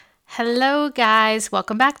Hello, guys.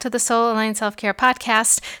 Welcome back to the Soul Aligned Self Care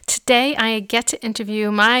Podcast. Today, I get to interview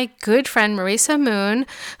my good friend Marisa Moon,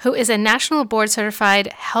 who is a national board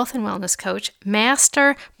certified health and wellness coach,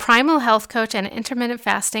 master primal health coach, and intermittent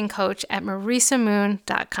fasting coach at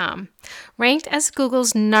marisamoon.com. Ranked as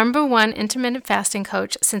Google's #1 intermittent fasting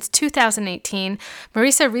coach since 2018,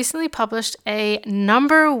 Marisa recently published a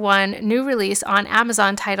 #1 new release on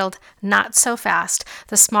Amazon titled Not So Fast: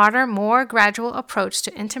 The Smarter, More Gradual Approach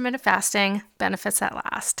to Intermittent Fasting Benefits That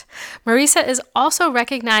Last. Marisa is also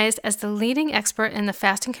recognized as the leading expert in the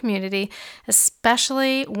fasting community,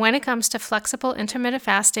 especially when it comes to flexible intermittent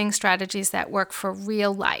fasting strategies that work for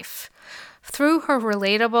real life. Through her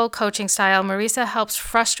relatable coaching style, Marisa helps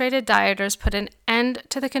frustrated dieters put an end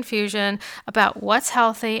to the confusion about what's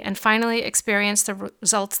healthy and finally experience the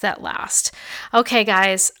results that last. Okay,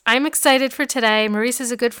 guys, I'm excited for today.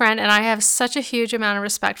 Marisa's a good friend, and I have such a huge amount of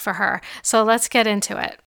respect for her. So let's get into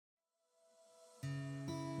it.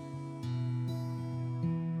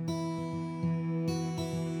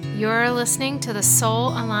 You're listening to the Soul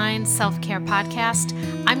Aligned Self Care Podcast.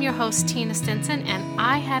 I'm your host, Tina Stinson, and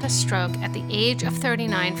I had a stroke at the age of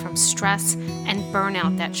 39 from stress and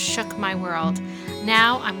burnout that shook my world.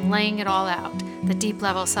 Now I'm laying it all out, the deep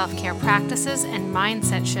level self care practices and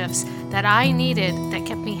mindset shifts that I needed that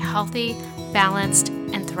kept me healthy, balanced,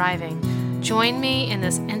 and thriving. Join me in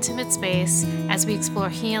this intimate space as we explore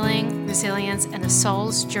healing, resilience, and the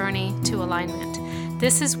soul's journey to alignment.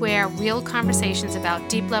 This is where real conversations about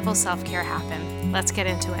deep-level self-care happen. Let's get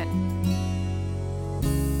into it.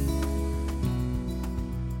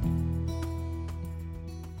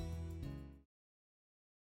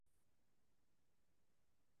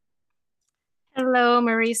 Hello,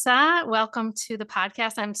 Marisa. Welcome to the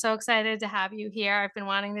podcast. I'm so excited to have you here. I've been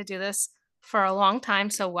wanting to do this for a long time,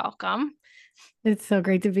 so welcome. It's so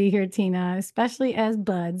great to be here, Tina, especially as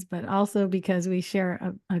buds, but also because we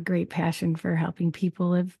share a great passion for helping people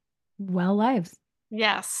live well lives.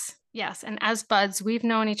 Yes. And as buds, we've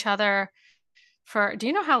known each other do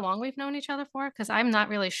you know how long we've known each other for? Because I'm not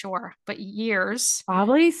really sure, but years.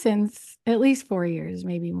 Probably since at least 4 years,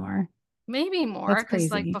 maybe more. Maybe more, That's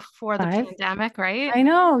because like crazy. before the 5? pandemic, right? I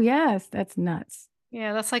know. Yes, that's nuts.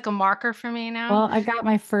 Yeah, that's like a marker for me now. Well, I got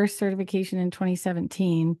my first certification in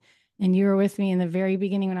 2017, and you were with me in the very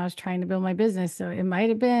beginning when I was trying to build my business. So it might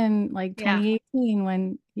have been like Yeah. 2018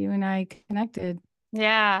 when you and I connected.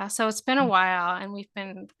 Yeah. So it's been a while and we've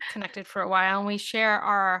been connected for a while and we share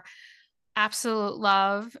our absolute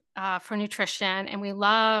love for nutrition and we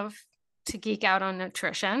love to geek out on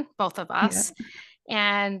nutrition, both of Yeah. us.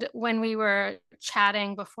 And when we were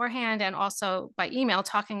chatting beforehand and also by email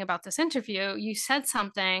talking about this interview, you said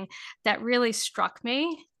something that really struck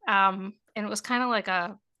me. And it was kind of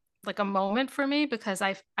like a moment for me because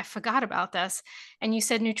I forgot about this. And you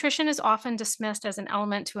said nutrition is often dismissed as an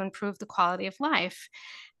element to improve the quality of life.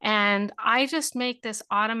 And I just make this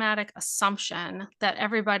automatic assumption that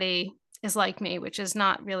everybody is like me, which is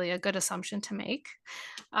not really a good assumption to make.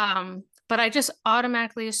 But I just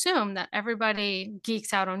automatically assume that everybody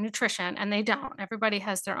geeks out on nutrition, and they don't. Everybody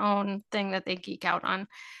has their own thing that they geek out on,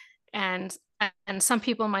 and and some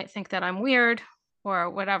people might think that I'm weird or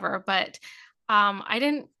whatever. But I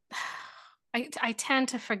didn't. I tend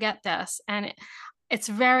to forget this, and it's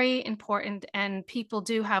very important. And people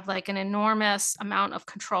do have like an enormous amount of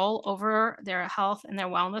control over their health and their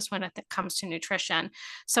wellness when it comes to nutrition.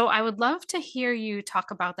 So I would love to hear you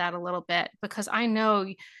talk about that a little bit because I know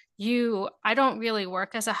I don't really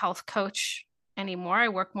work as a health coach anymore. I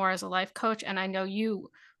work more as a life coach, and I know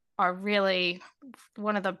you are really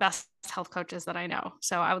one of the best health coaches that I know.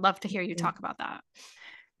 So I would love to hear you talk about that.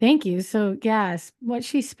 Thank you. So, yes, what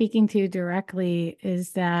she's speaking to directly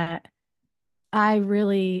is that I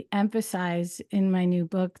really emphasize in my new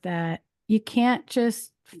book that you can't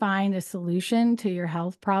just find a solution to your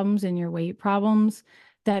health problems and your weight problems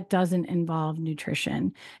that doesn't involve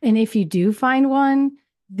nutrition. And if you do find one,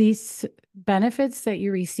 these benefits that you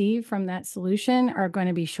receive from that solution are going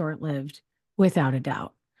to be short-lived, without a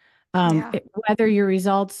doubt. Yeah. Whether your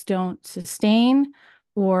results don't sustain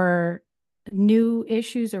or new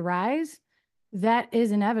issues arise, that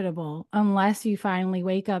is inevitable unless you finally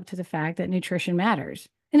wake up to the fact that nutrition matters.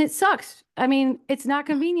 And it sucks. I mean, it's not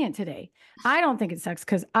convenient today. I don't think it sucks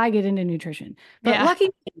because I get into nutrition, but Yeah. lucky,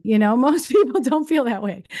 most people don't feel that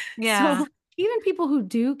way. Yeah. So even people who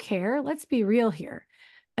do care, let's be real here.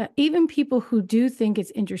 Even people who do think it's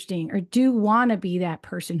interesting or do want to be that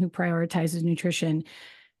person who prioritizes nutrition,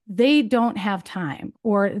 they don't have time,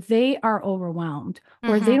 or they are overwhelmed,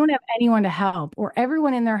 or they Hmm. don't have anyone to help, or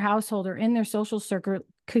everyone in their household or in their social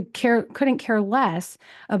couldn't care less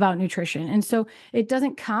about nutrition. And so it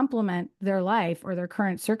doesn't complement their life or their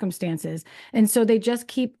current circumstances. And so they just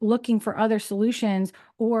keep looking for other solutions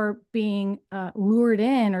or being lured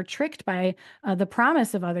in or tricked by the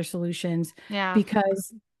promise of other solutions Yeah.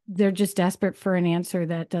 because they're just desperate for an answer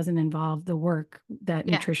that doesn't involve the work that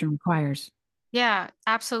Yeah. nutrition requires. Yeah,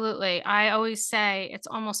 absolutely. I always say it's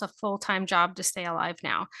almost a full-time job to stay alive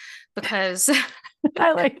now because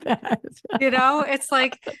I like that. it's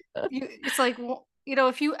like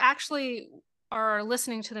if you actually are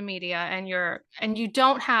listening to the media and you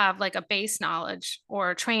don't have like a base knowledge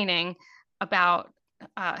or training about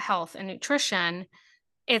health and nutrition,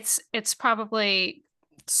 it's probably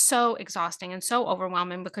so exhausting and so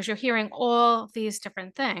overwhelming because you're hearing all these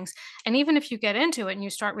different things. And even if you get into it and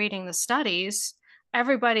you start reading the studies,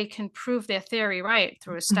 everybody can prove their theory right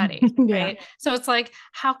through a study, Yeah. right? So it's like,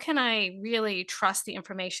 how can I really trust the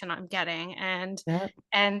information I'm getting? Yeah.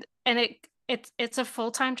 And it's a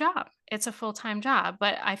full-time job. It's a full-time job.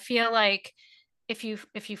 But I feel like if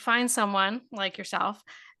you find someone like yourself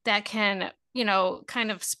that can,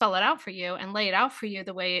 kind of spell it out for you and lay it out for you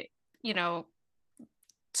the way, you know,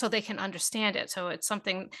 so they can understand it. So it's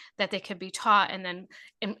something that they could be taught and then,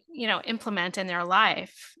 implement in their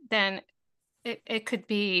life, then it could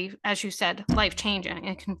be, as you said, life changing.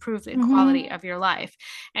 It can improve the Hmm. quality of your life.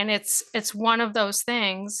 And it's one of those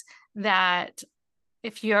things that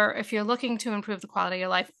if you're looking to improve the quality of your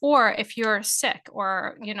life, or if you're sick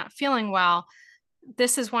or you're not feeling well,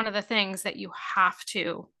 this is one of the things that you have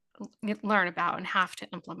to learn about and have to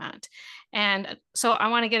implement. And so I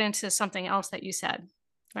want to get into something else that you said,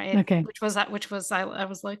 right? Okay. Which was I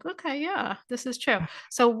was like, okay, yeah, this is true.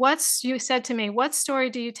 So you said to me, what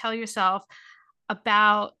story do you tell yourself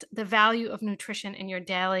about the value of nutrition in your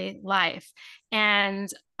daily life? And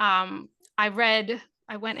um, I read,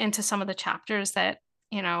 I went into some of the chapters that,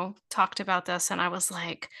 talked about this, and I was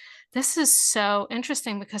like, this is so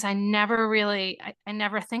interesting because I never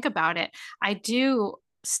think about it. I do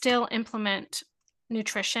still implement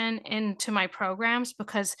nutrition into my programs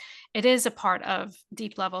because it is a part of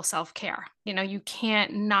deep level self care. You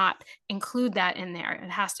can't not include that in there. It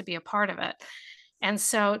has to be a part of it. And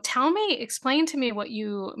so explain to me what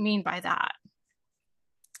you mean by that,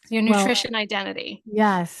 your Well, nutrition identity.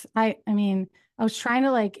 yes. I mean, I was trying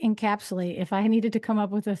to like encapsulate if I needed to come up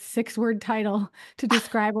with a 6-word title to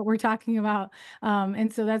describe what we're talking about.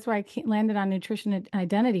 And so that's why landed on nutrition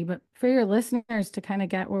identity. But for your listeners to kind of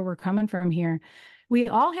get where we're coming from here, we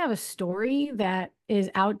all have a story that is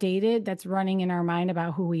outdated that's running in our mind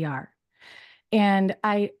about who we are. And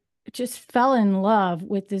I just fell in love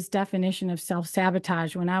with this definition of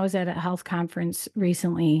self-sabotage when I was at a health conference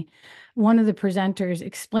recently. One of the presenters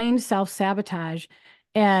explained self-sabotage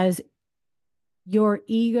as your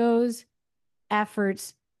ego's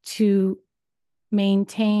efforts to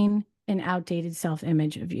maintain an outdated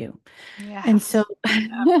self-image of you. And so Yes.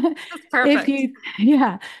 Yeah. That's if perfect. you,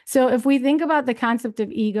 yeah. So if we think about the concept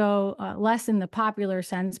of ego, less in the popular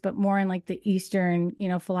sense, but more in like the Eastern,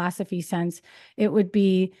 philosophy sense, it would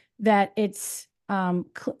be that it's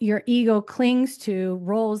your ego clings to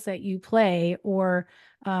roles that you play or,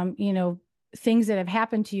 things that have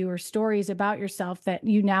happened to you or stories about yourself that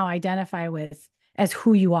you now identify with as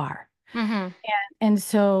who you are. Hmm. And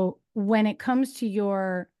so when it comes to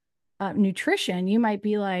your nutrition, you might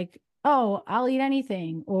be like, oh, I'll eat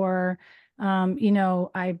anything. Or,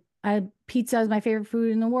 pizza is my favorite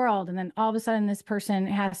food in the world. And then all of a sudden this person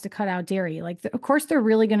has to cut out dairy. Like, of course, they're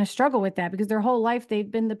really going to struggle with that because their whole life they've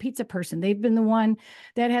been the pizza person. They've been the one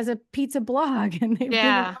that has a pizza blog and they've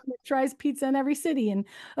been the one Yeah. that tries pizza in every city. And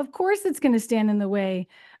of course, it's going to stand in the way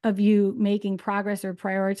of you making progress or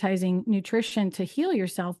prioritizing nutrition to heal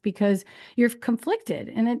yourself because you're conflicted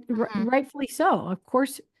and Hmm. rightfully so. Of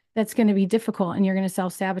course, that's going to be difficult and you're going to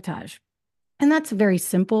self-sabotage. And that's a very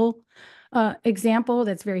simple example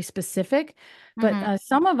that's very specific. But Hmm.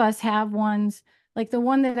 some of us have ones like the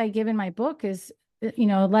one that I give in my book is,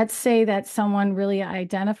 let's say that someone really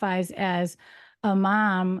identifies as a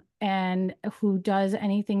mom and who does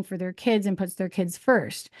anything for their kids and puts their kids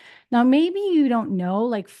first. Now, maybe you don't know,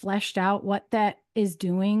 like fleshed out what that is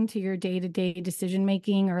doing to your day-to-day decision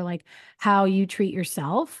making or like how you treat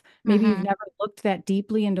yourself. Maybe you've Hmm. never looked that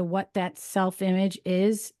deeply into what that self-image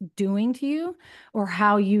is doing to you or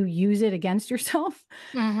how you use it against yourself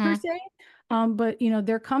per Hmm. se. But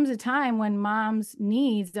there comes a time when mom's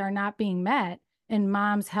needs are not being met and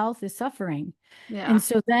mom's health is suffering. And Yeah.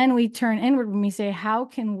 so then we turn inward when we say, how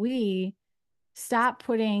can we stop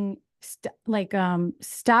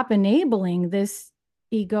stop enabling this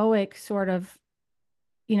egoic sort of,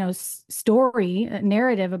 story,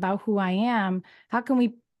 narrative about who I am? How can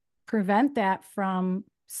we prevent that from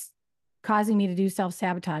causing me to do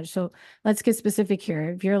self-sabotage. So let's get specific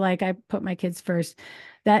here. If you're like, I put my kids first,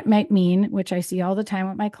 that might mean, which I see all the time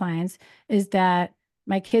with my clients, is that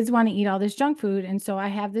my kids want to eat all this junk food. And so I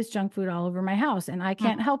have this junk food all over my house and I Mm.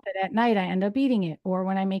 can't help it. At night, I end up eating it. Or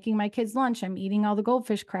when I'm making my kids lunch, I'm eating all the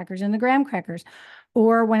goldfish crackers and the graham crackers.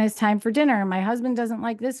 Or when it's time for dinner, my husband doesn't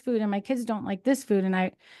like this food and my kids don't like this food. And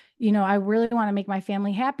I really want to make my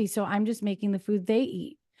family happy. So I'm just making the food they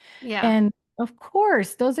eat. Yeah. And of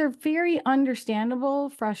course, those are very understandable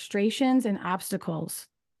frustrations and obstacles.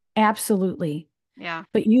 Absolutely. Yeah.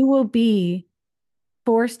 But you will be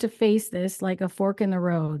forced to face this like a fork in the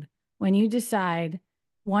road when you decide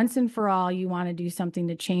once and for all you want to do something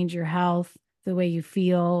to change your health, the way you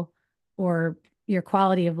feel, or your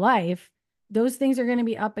quality of life. Those things are going to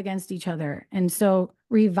be up against each other. And so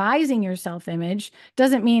revising your self-image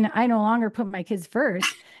doesn't mean I no longer put my kids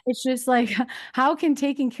first. It's just like, how can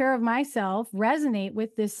taking care of myself resonate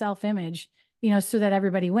with this self-image, so that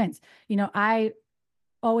everybody wins? I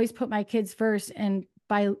always put my kids first. And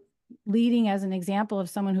by leading as an example of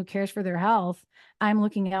someone who cares for their health, I'm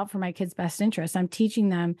looking out for my kids' best interests. I'm teaching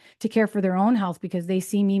them to care for their own health because they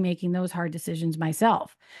see me making those hard decisions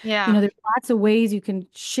myself. Yeah. There's lots of ways you can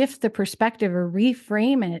shift the perspective or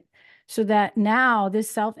reframe it so that now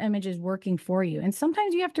this self-image is working for you. And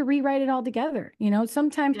sometimes you have to rewrite it all together.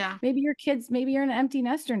 Sometimes Yeah. maybe you're an empty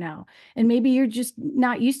nester now, and maybe you're just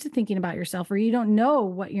not used to thinking about yourself, or you don't know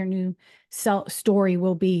what your new story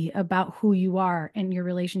will be about who you are and your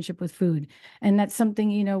relationship with food. And that's something,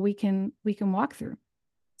 we can walk through.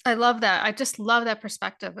 I love that. I just love that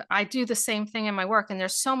perspective. I do the same thing in my work, and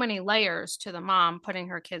there's so many layers to the mom putting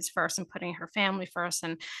her kids first and putting her family first.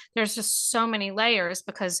 And there's just so many layers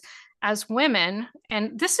because as women,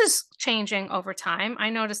 and this is changing over time, I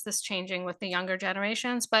notice this changing with the younger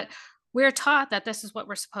generations, but we're taught that this is what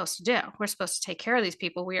we're supposed to do. We're supposed to take care of these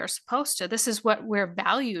people. We are supposed to. This is what we're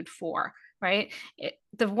valued for, right?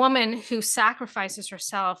 The woman who sacrifices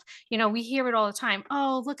herself, we hear it all the time.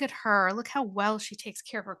 Oh, look at her. Look how well she takes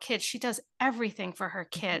care of her kids. She does everything for her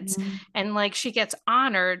kids. Mhm. And like she gets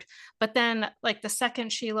honored. But then, like, the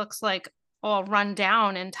second she looks like all run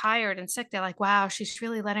down and tired and sick, they're like, wow, she's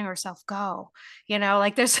really letting herself go.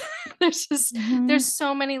 Like there's, there's Mhm.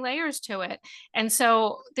 so many layers to it. And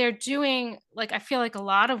so they're doing, like, I feel like a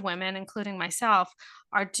lot of women, including myself,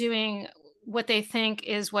 are doing what they think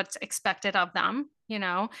is what's expected of them,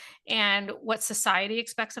 and what society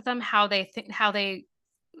expects of them, how they think, how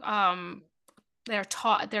um they're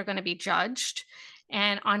taught they're going to be judged.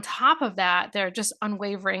 And on top of that, they're just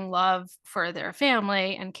unwavering love for their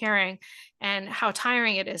family and caring, and how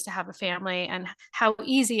tiring it is to have a family, and how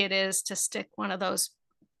easy it is to stick one of those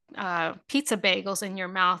pizza bagels in your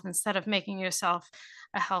mouth instead of making yourself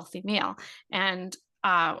a healthy meal. And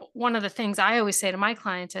one of the things I always say to my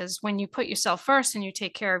clients is when you put yourself first and you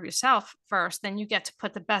take care of yourself first, then you get to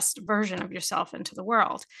put the best version of yourself into the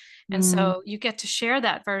world. And Mm. so you get to share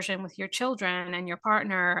that version with your children and your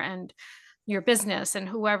partner and your business and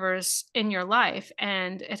whoever's in your life.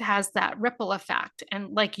 And it has that ripple effect.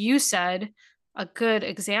 And like you said, a good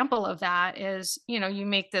example of that is, you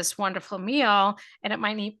make this wonderful meal and it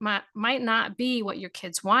might not be what your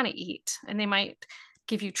kids want to eat, and they might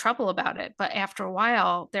give you trouble about it, but after a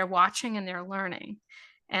while they're watching and they're learning.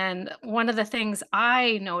 And one of the things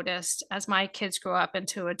I noticed as my kids grew up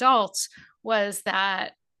into adults was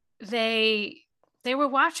that they they were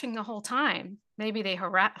watching the whole time. Maybe they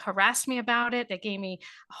harassed me about it, they gave me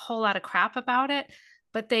a whole lot of crap about it,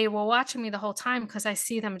 but they were watching me the whole time because I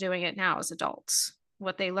see them doing it now as adults,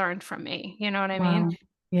 what they learned from me, you know what I mean? Wow.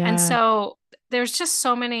 And Yeah. so there's just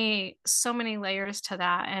so many layers to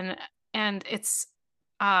that. And it's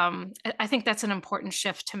I think that's an important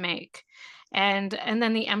shift to make. And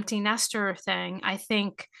then the empty nester thing, I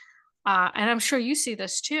think, and I'm sure you see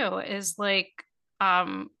this too, is like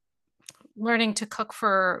um learning to cook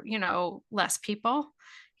for, less people,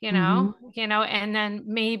 Hmm. and then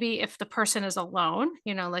maybe if the person is alone,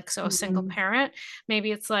 like, so a single Hmm. parent,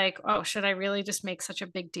 maybe it's like, oh, should I really just make such a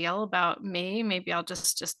big deal about me? Maybe I'll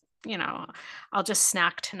just, you know, I'll just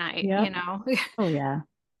snack tonight, Yep. Oh, yeah.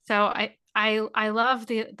 So I love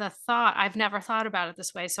the thought. I've never thought about it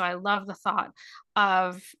this way. So I love the thought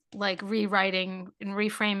of like rewriting and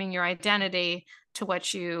reframing your identity to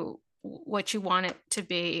what you want it to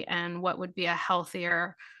be and what would be a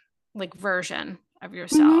healthier like version of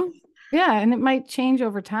yourself. Hmm. Yeah. And it might change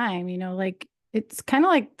over time, like it's kind of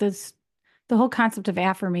like the whole concept of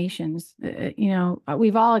affirmations.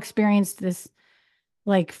 We've all experienced this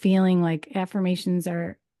like feeling like affirmations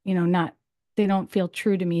are, not, they don't feel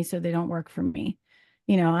true to me, so they don't work for me.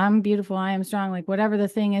 I'm beautiful, I am strong, like whatever the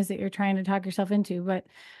thing is that you're trying to talk yourself into. But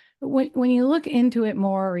when you look into it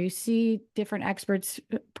more, or you see different experts'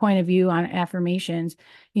 point of view on affirmations,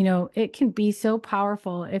 it can be so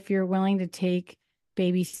powerful if you're willing to take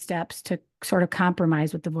baby steps to sort of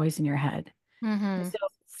compromise with the voice in your head. Mm-hmm. So,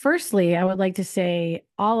 firstly, I would like to say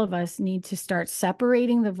all of us need to start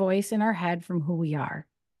separating the voice in our head from who we are.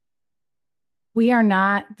 We are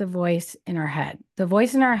not the voice in our head. The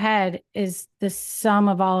voice in our head is the sum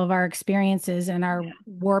of all of our experiences and our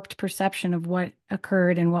warped perception of what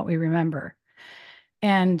occurred and what we remember.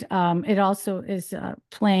 And it also is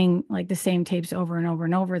playing like the same tapes over and over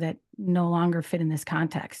and over that no longer fit in this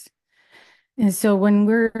context. And so when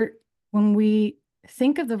we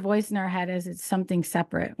think of the voice in our head as it's something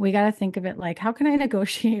separate, we got to think of it like, how can I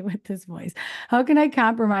negotiate with this voice? How can I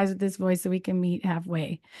compromise with this voice so we can meet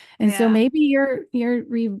halfway? And so Yeah. maybe your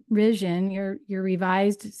revision, your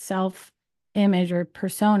revised self image or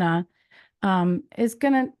persona is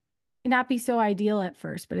gonna not be so ideal at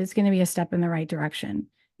first, but it's gonna be a step in the right direction.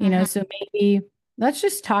 Mm-hmm. So maybe let's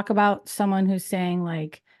just talk about someone who's saying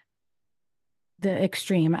like the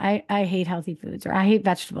extreme. I hate healthy foods, or I hate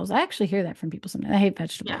vegetables. I actually hear that from people sometimes. I hate Yeah.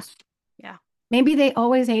 vegetables. Yeah. Maybe they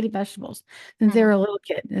always hated vegetables since they Mm-hmm. were a little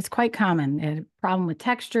kid. It's quite common. They had a problem with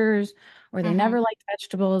textures, or they Mm-hmm. never liked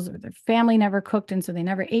vegetables, or their family never cooked, and so they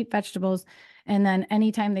never ate vegetables. And then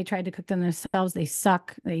anytime they tried to cook them themselves, they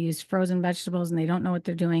suck. They use frozen vegetables and they don't know what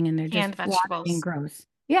they're doing, and they're just Canned watery and vegetables. gross.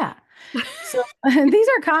 Yeah. So these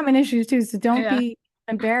are common issues too. So don't Yeah. be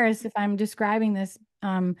embarrassed if I'm describing this.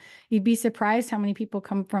 You'd be surprised how many people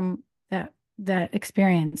come from that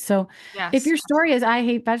experience. So if Yes. your story is I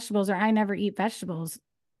hate vegetables or I never eat vegetables,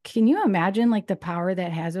 can you imagine like the power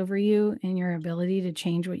that has over you and your ability to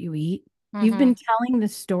change what you eat? You've Mm-hmm. been telling the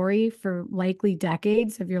story for likely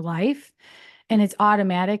decades of your life, and it's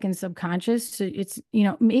automatic and subconscious. So it's,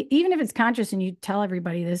 even if it's conscious and you tell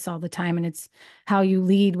everybody this all the time and it's how you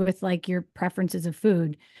lead with like your preferences of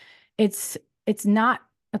food, it's it's not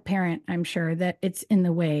apparent, I'm sure, that it's in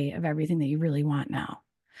the way of everything that you really want now.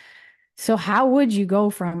 So how would you go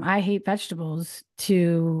from I hate vegetables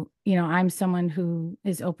to, I'm someone who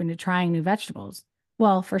is open to trying new vegetables?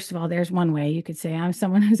 Well, first of all, there's one way you could say I'm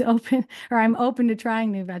someone who's open, or I'm open to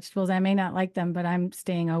trying new vegetables. I may not like them, but I'm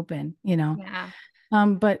staying open. Yeah.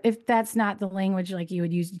 But if that's not the language like you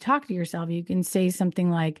would use to talk to yourself, you can say something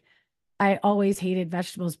like, I always hated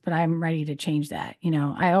vegetables, but I'm ready to change that.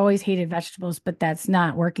 I always hated vegetables, but that's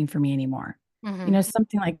not working for me anymore. Mm-hmm.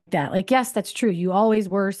 Something like that. Like, yes, that's true. You always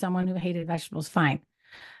were someone who hated vegetables, fine.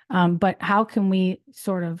 But how can we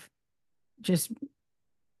sort of just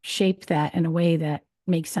shape that in a way that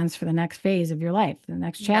makes sense for the next phase of your life, the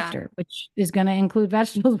next Yeah. chapter, which is going to include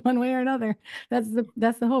vegetables one way or another. That's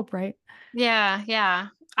the hope, right? Yeah. Yeah.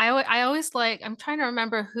 I always like, I'm trying to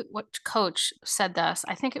remember what coach said this.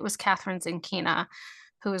 I think it was Catherine Zinkina,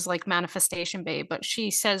 who is like manifestation babe, but she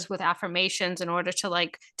says with affirmations, in order to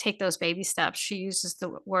like take those baby steps, she uses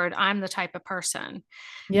the word, I'm the type of person. And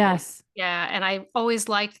Yes. yeah, and I always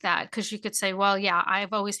liked that because you could say, well, yeah,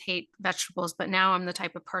 I've always hate vegetables, but now I'm the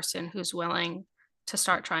type of person who's willing to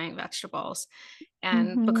start trying vegetables.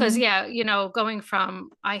 And because, Hmm. yeah, going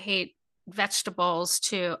from I hate vegetables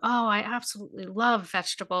to, oh, I absolutely love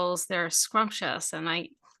vegetables. They're scrumptious and I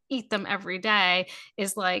eat them every day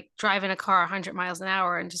is like driving a car 100 miles an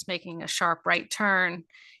hour and just making a sharp right turn.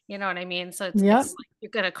 You know what I mean? So it's Yep. like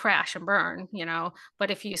you're going to crash and burn,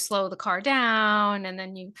 but if you slow the car down and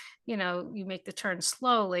then you make the turn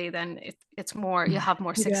slowly, then it's more, you'll have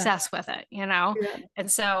more Yeah. success with it. Yeah. And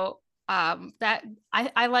so that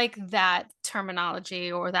I like that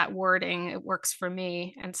terminology or that wording. It works for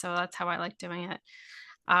me. And so that's how I like doing it.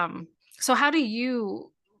 Um, so how do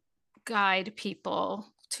you guide people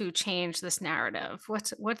to change this narrative?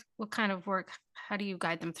 What kind of work, how do you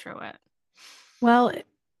guide them through it? Well,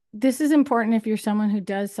 this is important if you're someone who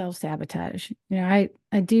does self-sabotage. I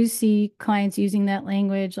do see clients using that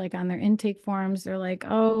language like on their intake forms. They're like,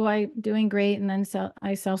 "Oh, I'm doing great," and then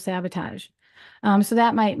I self-sabotage. So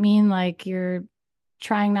that might mean like you're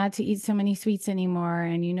trying not to eat so many sweets anymore,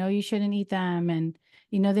 and you shouldn't eat them, and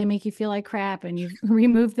they make you feel like crap, and you've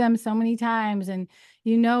removed them so many times, and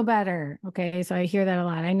you know better. Okay, so I hear that a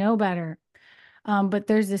lot. I know better. But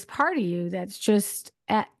there's this part of you that's just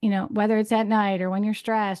whether it's at night or when you're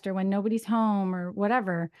stressed or when nobody's home or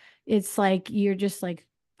whatever, it's like you're just like,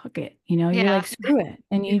 fuck it, you're Yeah. like, screw it.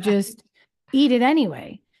 And you Yeah. just eat it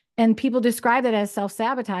anyway. And people describe it as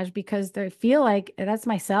self-sabotage because they feel like that's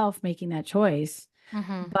myself making that choice.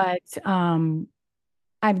 Hmm. But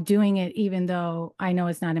I'm doing it even though I know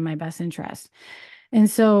it's not in my best interest. And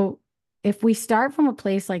so if we start from a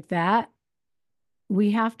place like that,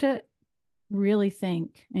 we have to really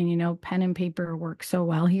think, and pen and paper work so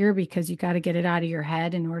well here because you got to get it out of your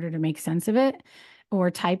head in order to make sense of it. Or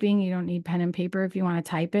typing, you don't need pen and paper if you want to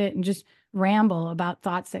type it and just ramble about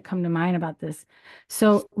thoughts that come to mind about this.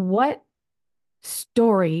 So what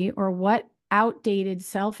story or what outdated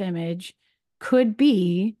self-image could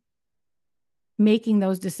be making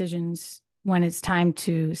those decisions when it's time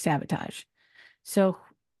to sabotage? So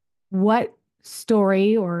what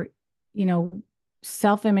story or,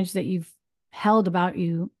 self-image that you've held about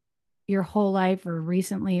your whole life or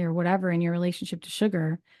recently or whatever in your relationship to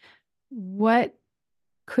sugar, what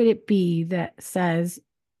could it be that says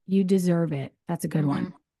you deserve it? That's a good Mm-hmm.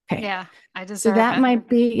 one. Okay. Yeah, I So deserve that it. might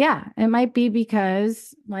be, yeah, it might be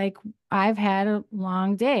because like I've had a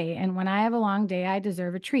long day, and when I have a long day, I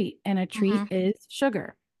deserve a treat, and a treat Mm-hmm. is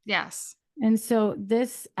sugar. Yes. And so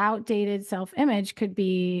this outdated self-image could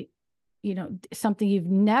be, something you've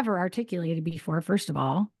never articulated before, first of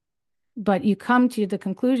all, but you come to the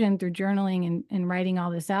conclusion through journaling and writing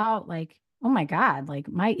all this out, like, oh my God, like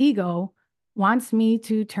my ego wants me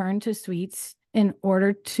to turn to sweets in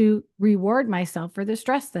order to reward myself for the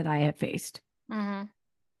stress that I have faced. Mm-hmm.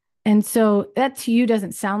 And so that to you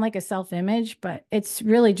doesn't sound like a self-image, but it's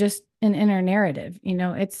really just an inner narrative.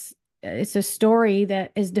 It's a story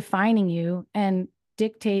that is defining you and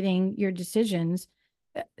dictating your decisions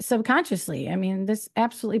subconsciously. I mean, this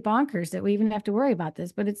absolutely bonkers that we even have to worry about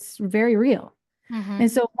this, but it's very real. Mm-hmm.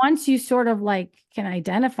 And so once you sort of like can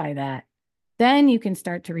identify that, then you can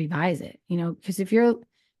start to revise it, because if you're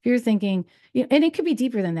thinking, and it could be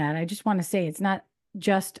deeper than that. I just want to say it's not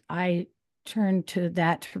just I turn to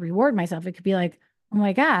that to reward myself. It could be like, oh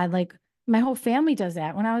my God, like my whole family does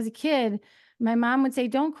that. When I was a kid, my mom would say,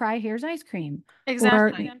 don't cry, here's ice cream. Or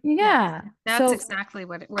Exactly. Yeah. yeah. That's So exactly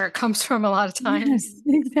where it comes from a lot of yes, times.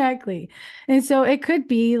 exactly. And so it could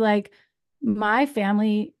be like my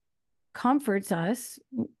family comforts us,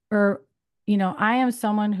 or, I am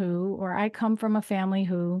someone who, or I come from a family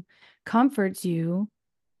who comforts you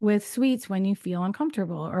with sweets when you feel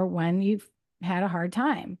uncomfortable or when you've had a hard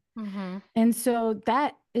time. Mm-hmm. And so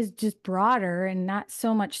that is just broader and not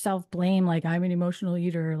so much self-blame, like I'm an emotional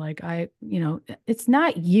eater. Like it's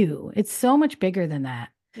not you. It's so much bigger than that.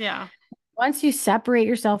 Yeah. Once you separate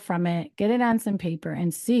yourself from it, get it on some paper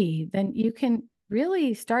and see, then you can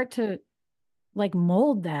really start to like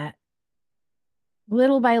mold that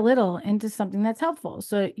little by little into something that's helpful.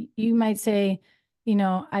 So you might say,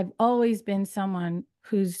 I've always been someone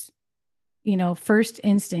whose, first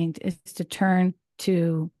instinct is to turn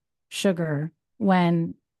to sugar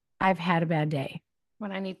when I've had a bad day.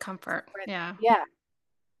 When I need comfort. Yeah. Yeah.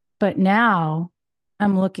 But now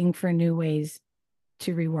I'm looking for new ways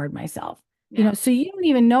to reward myself. Yeah. So you don't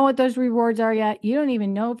even know what those rewards are yet. You don't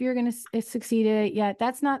even know if you're going to succeed at it yet.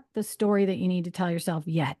 That's not the story that you need to tell yourself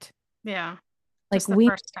yet. Yeah. Like Just the we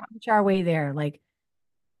first step. inch our way there. Like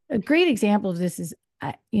a great example of this is,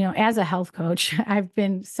 as a health coach, I've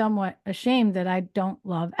been somewhat ashamed that I don't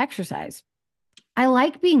love exercise. I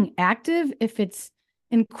like being active if it's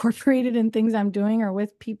incorporated in things I'm doing or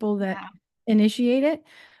with people that Yeah. initiate it.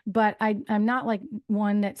 But I'm not like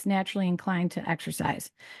one that's naturally inclined to exercise.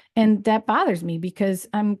 And that bothers me because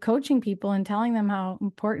I'm coaching people and telling them how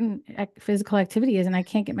important physical activity is, and I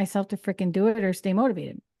can't get myself to freaking do it or stay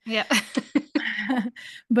motivated. Yeah.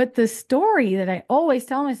 But the story that I always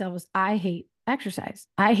tell myself is I hate exercise.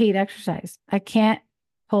 I hate exercise. I can't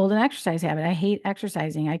hold an exercise habit. I hate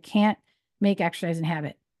exercising. I can't make exercise a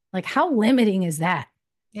habit. Like, how limiting is that?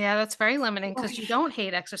 Yeah, that's very limiting because you don't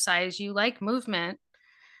hate exercise. You like movement.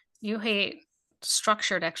 You hate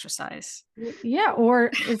structured exercise. Yeah,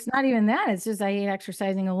 or it's not even that. It's just I hate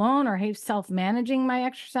exercising alone, or hate self-managing my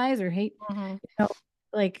exercise, or hate, Hmm. you know,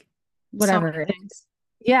 like So many whatever. things.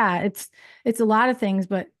 Yeah, it's a lot of things,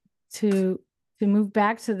 but to move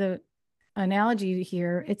back to the analogy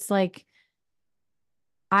here, it's like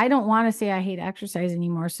I don't want to say I hate exercise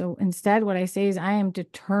anymore. So instead, what I say is I am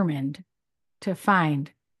determined to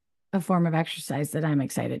find a form of exercise that I'm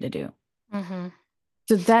excited to do. Hmm.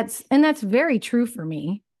 So that's very true for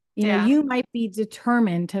me. Yeah. You might be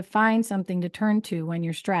determined to find something to turn to when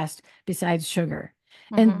you're stressed besides sugar.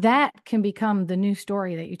 Hmm. And that can become the new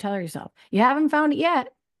story that you tell yourself. You haven't found it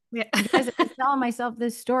yet. Yeah. Guys, I've been telling myself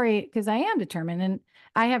this story because I am determined, and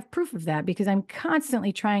I have proof of that because I'm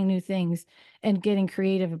constantly trying new things and getting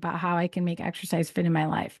creative about how I can make exercise fit in my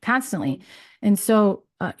life constantly. And so,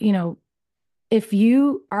 if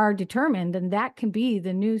you are determined, then that can be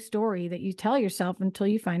the new story that you tell yourself until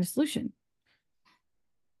you find a solution.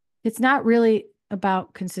 It's not really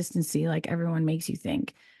about consistency like everyone makes you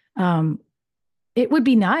think. Um, it would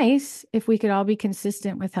be nice if we could all be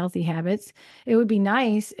consistent with healthy habits. It would be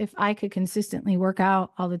nice if I could consistently work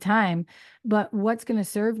out all the time. But what's going to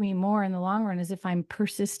serve me more in the long run is if I'm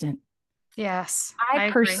persistent. Yes, I I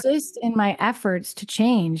agree. persist in my efforts to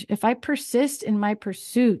change. If I persist in my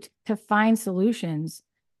pursuit to find solutions,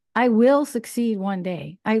 I will succeed one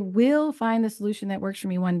day. I will find the solution that works for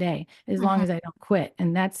me one day, as long Mhm. as I don't quit.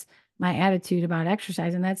 And that's my attitude about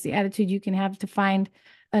exercise. And that's the attitude you can have to find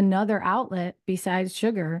another outlet besides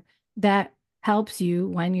sugar that helps you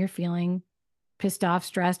when you're feeling pissed off,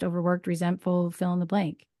 stressed, overworked, resentful, fill in the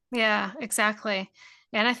blank. Yeah, exactly.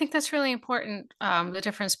 And I think that's really important, the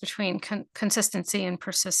difference between consistency and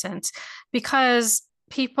persistence, because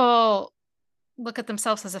people look at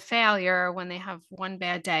themselves as a failure when they have one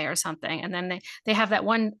bad day or something, and then they have that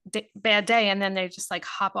one bad day, and then they just like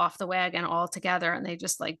hop off the wagon altogether, and they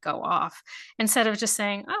just like go off instead of just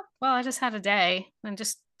saying, "Oh, well, I just had a day," and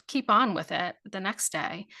just keep on with it the next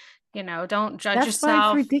day. Don't judge That's why it's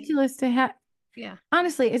yourself. ridiculous to have. Yeah.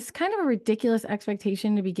 Honestly, it's kind of a ridiculous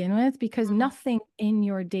expectation to begin with because Mhm. nothing in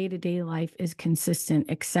your day-to-day life is consistent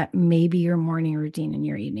except maybe your morning routine and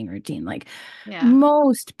your evening routine. Like Yeah.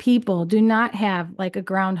 most people do not have like a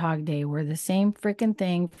groundhog day where the same freaking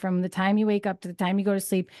thing from the time you wake up to the time you go to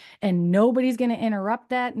sleep, and nobody's going to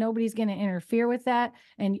interrupt that. Nobody's going to interfere with that.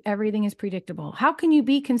 And everything is predictable. How can you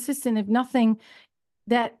be consistent if nothing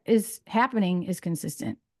that is happening is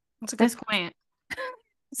consistent? That's a good That's point.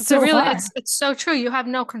 It's a so really hard. it's so true. You have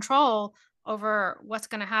no control over what's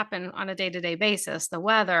going to happen on a day-to-day basis, the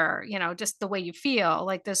weather, just the way you feel.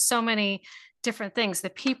 Like there's so many different things, the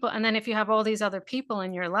people, and then if you have all these other people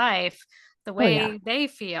in your life, the Oh, yeah. way they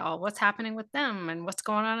feel, what's happening with them and what's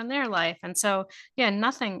going on in their life. And so, yeah,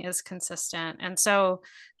 nothing is consistent. And so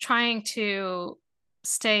trying to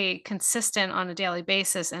stay consistent on a daily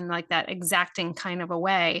basis in like that exacting kind of a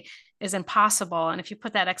way is impossible. And if you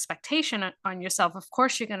put that expectation on yourself, of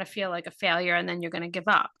course, you're going to feel like a failure and then you're going to give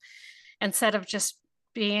up instead of just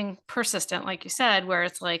being persistent, like you said, where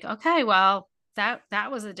it's like, okay, well, that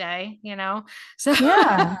was a day. So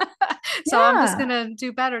Yeah. so I'm just Yeah. gonna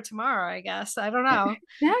do better tomorrow, I guess. I don't know.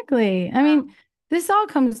 Exactly. I mean, this all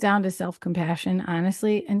comes down to self-compassion,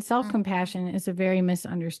 honestly. And Yeah. self-compassion is a very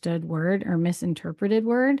misunderstood word or misinterpreted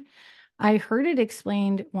word. I heard it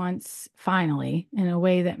explained once, finally, in a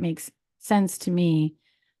way that makes sense to me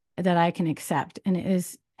that I can accept. And it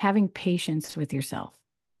is having patience with yourself.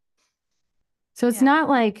 So it's Yeah. not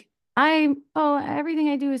like oh, everything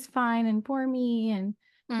I do is fine and poor me. And,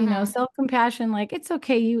 Hmm. self-compassion, like, it's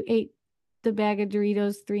okay. You ate the bag of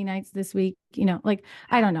Doritos 3 nights this week, like,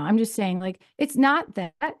 I don't know. I'm just saying, like, it's not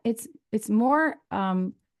that. It's more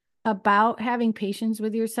about having patience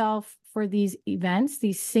with yourself for these events,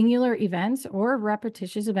 these singular events or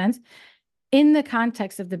repetitious events in the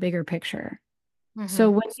context of the bigger picture. So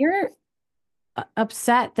Hmm. when you're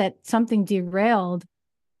upset that something derailed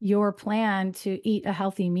your plan to eat a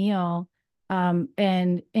healthy meal,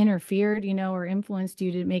 and interfered, or influenced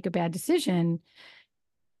you to make a bad decision,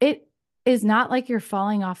 it is not like you're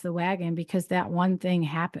falling off the wagon because that one thing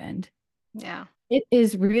happened. Yeah. It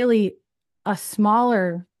is really a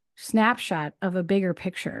smaller snapshot of a bigger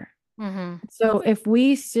picture. Hmm. So if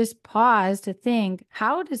we just pause to think,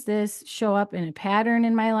 how does this show up in a pattern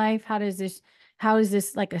in my life? How is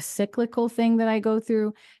this like a cyclical thing that I go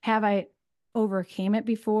through? Have I overcame it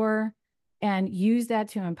before and use that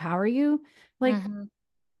to empower you? Like Hmm.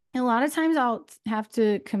 a lot of times I'll have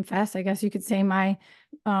to confess, I guess you could say, my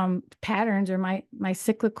patterns or my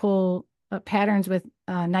cyclical patterns with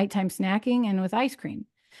nighttime snacking and with ice cream.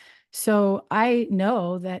 So I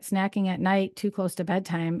know that snacking at night too close to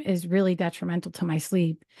bedtime is really detrimental to my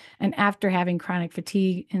sleep. And after having chronic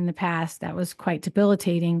fatigue in the past, that was quite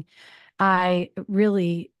debilitating. I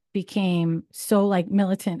really became so like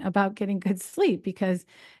militant about getting good sleep because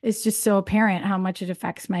it's just so apparent how much it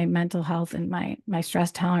affects my mental health and my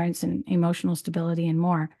stress tolerance and emotional stability and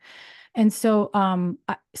more. And so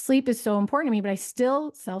sleep is so important to me, but I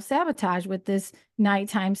still self-sabotage with this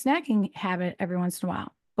nighttime snacking habit every once in a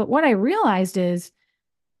while. But what I realized is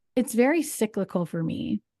it's very cyclical for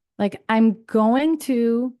me. Like I'm going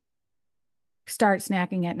to start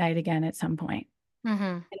snacking at night again at some point. Hmm.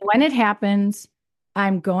 And when it happens,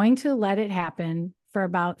 I'm going to let it happen for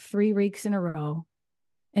about 3 weeks in a row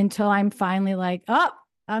until I'm finally like, oh,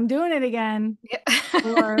 I'm doing it again. Yeah.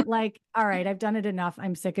 Or like, all right, I've done it enough.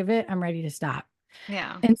 I'm sick of it. I'm ready to stop.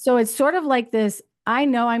 Yeah. And so it's sort of like this. I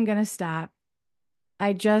know I'm going to stop.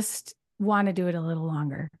 I just want to do it a little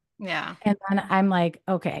longer. Yeah. And then I'm like,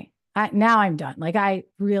 okay, now I'm done. Like I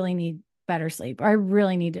really need better sleep. Or I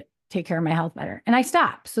really need take care of my health better. And I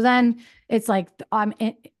stop. So then it's like I'm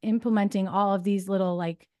implementing all of these little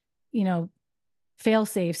like, you know, fail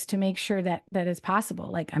safes to make sure that that is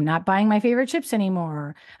possible. Like I'm not buying my favorite chips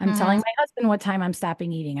anymore. I'm telling Mhm. my husband what time I'm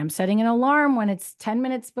stopping eating. I'm setting an alarm when it's 10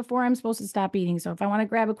 minutes before I'm supposed to stop eating. So if I want to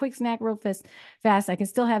grab a quick snack real fast, I can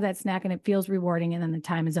still have that snack and it feels rewarding and then the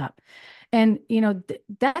time is up. And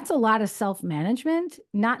that's a lot of self-management,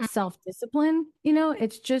 not Mhm. self-discipline.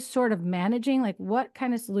 It's just sort of managing like what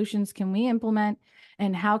kind of solutions can we implement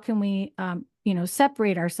and how can we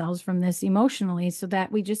separate ourselves from this emotionally so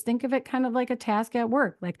that we just think of it kind of like a task at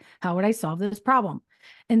work. Like, how would I solve this problem?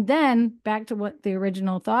 And then back to what the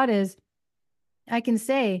original thought is, I can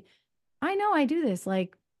say, I know I do this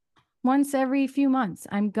like once every few months.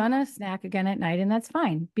 I'm gonna snack again at night, and that's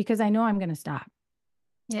fine because I know I'm gonna stop.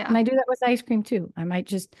 And Yeah. I do that with ice cream too. I might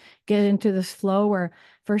just get into this flow where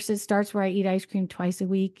first it starts where I eat ice cream twice a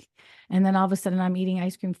week. And then all of a sudden I'm eating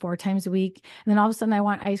ice cream 4 times a week. And then all of a sudden I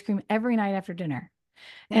want ice cream every night after dinner.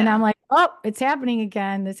 And I'm Yeah. like, oh, it's happening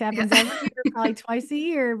again. This Yeah. happens every year, probably twice a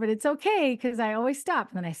year, but it's okay because I always stop.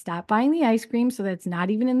 And then I stop buying the ice cream so that's not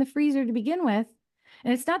even in the freezer to begin with.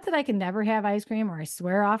 And it's not that I can never have ice cream or I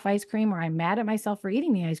swear off ice cream or I'm mad at myself for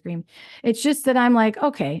eating the ice cream. It's just that I'm like,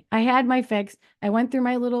 okay, I had my fix. I went through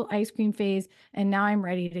my little ice cream phase and now I'm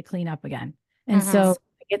ready to clean up again. And Mhm. so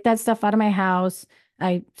I get that stuff out of my house.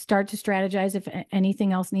 I start to strategize if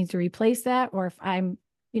anything else needs to replace that or if I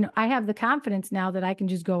have the confidence now that I can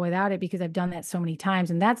just go without it because I've done that so many times.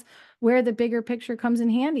 And that's where the bigger picture comes in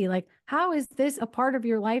handy. Like, how is this a part of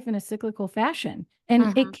your life in a cyclical fashion?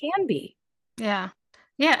 And it Mhm. can be. Yeah.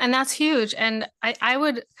 Yeah, and that's huge. And I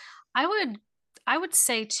would I would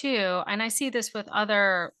say too, and I see this with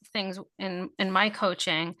other things in my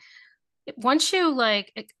coaching, once you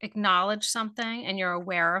like acknowledge something and you're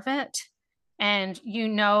aware of it, and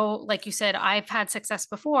like you said, I've had success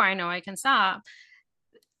before, I know I can stop,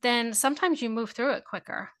 then sometimes you move through it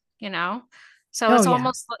quicker, you know? So Oh, it's yeah.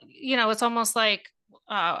 almost like, it's almost like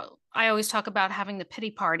I always talk about having the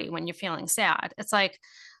pity party when you're feeling sad. It's like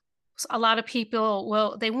a lot of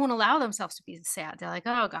people they won't allow themselves to be sad. They're like,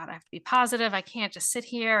 oh God, I have to be positive. I can't just sit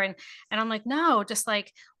here. And I'm like, no, just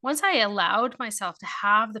like once I allowed myself to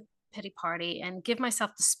have the pity party and give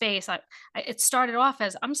myself the space, it started off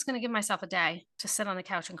as I'm just going to give myself a day to sit on the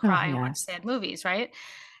couch and Oh, cry and watch yes. sad movies, right?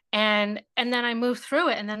 And then I moved through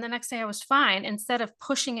it, and then the next day I was fine, instead of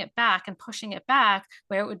pushing it back and pushing it back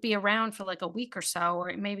where it would be around for like a week or so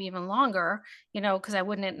or maybe even longer, because I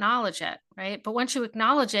wouldn't acknowledge it, right? But once you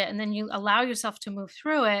acknowledge it and then you allow yourself to move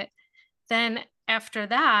through it, then after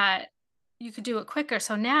that you could do it quicker.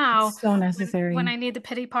 So now It's so when necessary. I need the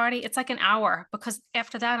pity party, it's like an hour, because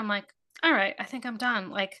after that I'm like, all right, I think I'm done.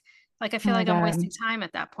 Like I Oh feel my like I'm God. wasting time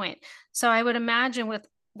at that point. So I would imagine with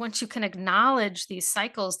once you can acknowledge these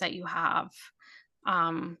cycles that you have,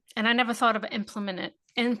 and I never thought of implementing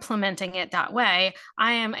it that way.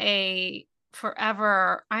 I'm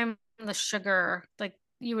the sugar, like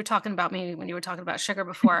you were talking about me when you were talking about sugar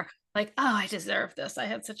before, like, oh, I deserve this. I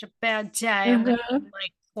had such a bad day. I'm gonna eat Uh-huh.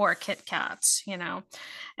 like four Kit Kats.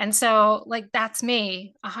 And so like that's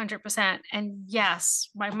me 100%. And yes,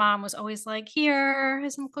 my mom was always like,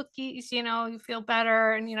 here's some cookies, you feel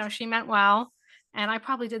better. And she meant well. And I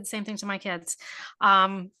probably did the same thing to my kids.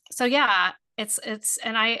 So yeah, it's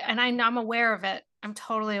I'm aware of it. I'm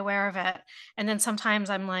totally aware of it. And then sometimes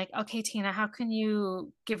I'm like, okay, Tina, how can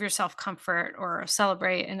you give yourself comfort or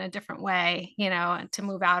celebrate in a different way, and to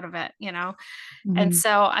move out of it. And Mhm. so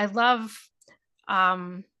I love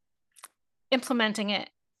um implementing it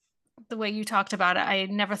the way you talked about it. I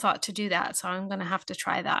never thought to do that, so I'm gonna have to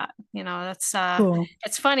try that. That's Cool.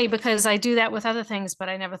 it's funny because I do that with other things, but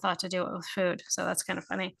I never thought to do it with food. So that's kind of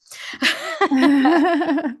funny. But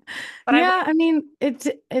I will. Yeah, I mean,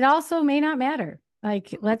 it also may not matter.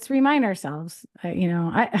 Like, let's remind ourselves.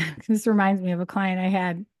 This reminds me of a client I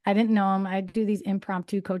had. I didn't know him. I do these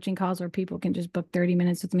impromptu coaching calls where people can just book 30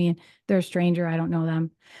 minutes with me and they're a stranger. I don't know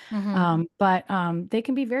them. Mhm. But they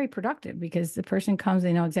can be very productive because the person comes,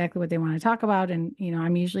 they know exactly what they want to talk about. And,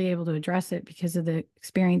 I'm usually able to address it because of the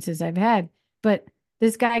experiences I've had. But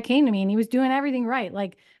this guy came to me and he was doing everything right,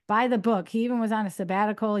 like by the book. He even was on a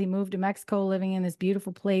sabbatical. He moved to Mexico, living in this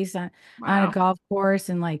beautiful place on a Wow. golf course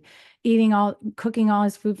and like cooking all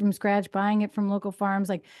his food from scratch, buying it from local farms,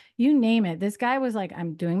 like you name it. This guy was like,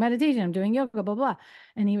 I'm doing meditation, I'm doing yoga, blah, blah.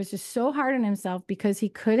 And he was just so hard on himself because he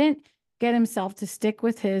couldn't get himself to stick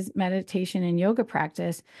with his meditation and yoga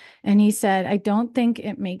practice. And he said, I don't think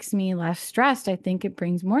it makes me less stressed. I think it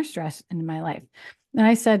brings more stress into my life. And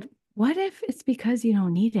I said, what if it's because you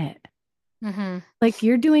don't need it? Mhm. Like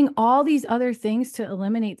you're doing all these other things to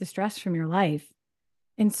eliminate the stress from your life.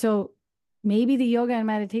 And so maybe the yoga and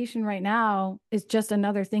meditation right now is just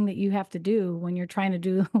another thing that you have to do when you're trying to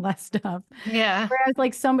do less stuff. Yeah. Whereas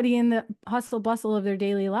like somebody in the hustle bustle of their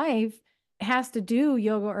daily life has to do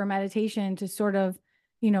yoga or meditation to sort of,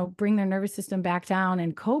 bring their nervous system back down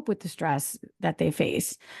and cope with the stress that they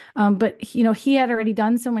face. But, he had already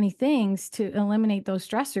done so many things to eliminate those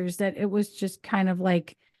stressors that it was just kind of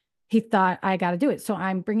like he thought, I got to do it. So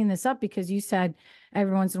I'm bringing this up because you said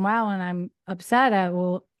every once in a while when I'm upset, I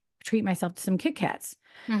will treat myself to some Kit Kats.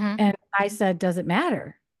 Hmm. And I said, does it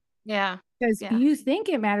matter? Yeah. Because Yeah. you think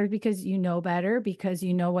it matters because you know better, because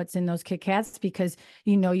you know what's in those Kit Kats, because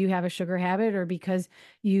you know you have a sugar habit, or because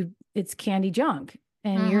it's candy junk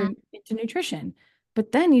and you're Hmm. into nutrition.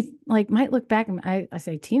 But then you like might look back and I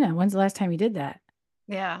say, Tina, when's the last time you did that?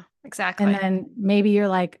 Yeah. And Exactly. then maybe you're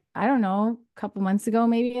like, I don't know, a couple months ago,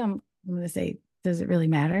 maybe I'm going to say, does it really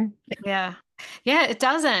matter? Yeah. Yeah, it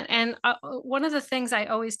doesn't. And one of the things I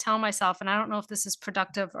always tell myself, and I don't know if this is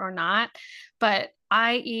productive or not, but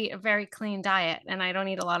I eat a very clean diet and I don't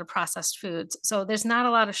eat a lot of processed foods. So there's not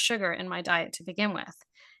a lot of sugar in my diet to begin with.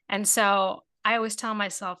 And so I always tell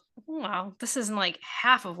myself, well, this isn't like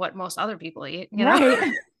half of what most other people eat, you know?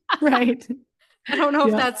 Right. Right. I don't know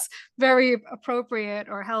if Yep. that's very appropriate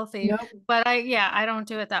or healthy, Yep. but I don't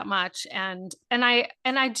do it that much. I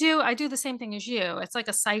do the same thing as you. It's like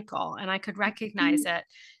a cycle and I could recognize it.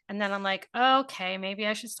 And then I'm like, okay, maybe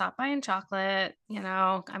I should stop buying chocolate.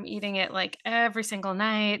 I'm eating it like every single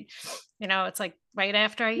night. It's like right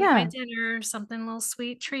after I eat my Yeah. dinner, something a little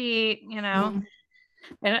sweet treat. Mhm.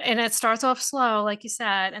 And it starts off slow, like you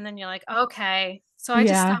said, and then you're like, okay. So I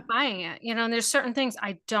just Yeah. stop buying it. And there's certain things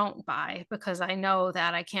I don't buy because I know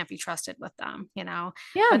that I can't be trusted with them. Yeah, But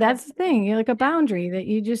then, that's the thing. You're like a boundary that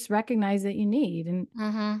you just recognize that you need. And,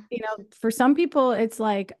 hmm. for some people, it's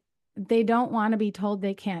like they don't want to be told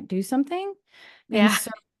they can't do something. And Yeah.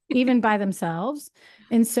 so, even by themselves.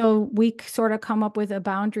 And so, we sort of come up with a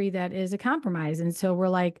boundary that is a compromise. And so, we're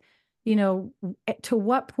like, to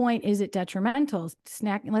what point is it detrimental?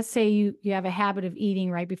 Snack, let's say you have a habit of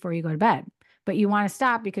eating right before you go to bed, but you want to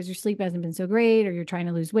stop because your sleep hasn't been so great, or you're trying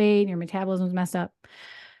to lose weight and your metabolism's messed up.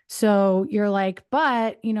 So you're like,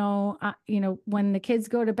 but when the kids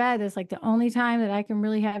go to bed, it's like the only time that I can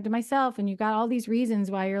really have to myself. And you got all these reasons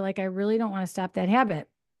why you're like, I really don't want to stop that habit.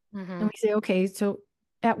 And Hmm. we say, okay, so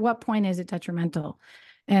at what point is it detrimental?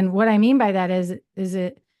 And what I mean by that is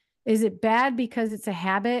it bad because it's a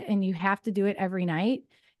habit and you have to do it every night?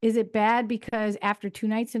 Is it bad because after 2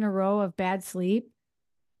 nights in a row of bad sleep,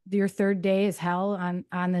 your third day is hell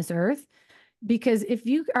on this earth? Because if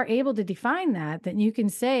you are able to define that, then you can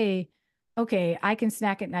say, okay, I can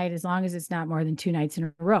snack at night as long as it's not more than 2 nights in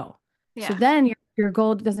a row. So Yeah. then your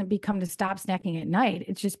goal doesn't become to stop snacking at night.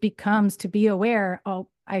 It just becomes to be aware, oh,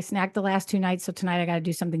 I snacked the last 2 nights. So tonight I got to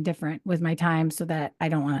do something different with my time so that I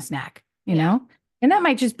don't want to snack, you Yeah. know? And that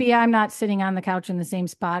might just be I'm not sitting on the couch in the same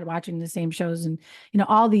spot watching the same shows and,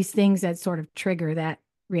 all these things that sort of trigger that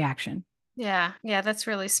reaction. Yeah. Yeah. That's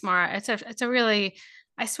really smart. It's a really,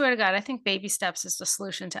 I swear to God, I think baby steps is the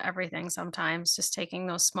solution to everything sometimes. Just taking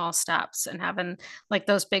those small steps and having like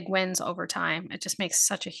those big wins over time. It just makes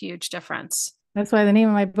such a huge difference. That's why the name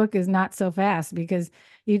of my book is Not So Fast, because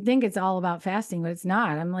you'd think it's all about fasting, but it's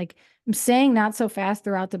not. I'm saying not so fast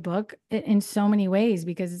throughout the book in so many ways,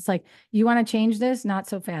 because it's like, you want to change this, not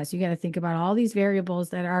so fast. You got to think about all these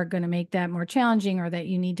variables that are going to make that more challenging, or that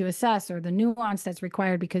you need to assess, or the nuance that's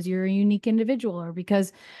required because you're a unique individual, or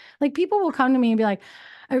because like people will come to me and be like,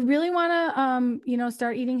 I really want to,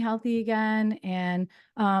 start eating healthy again. And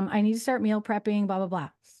I need to start meal prepping, blah, blah, blah.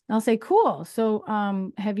 And I'll say, cool. So,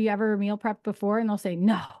 have you ever meal prepped before? And they'll say,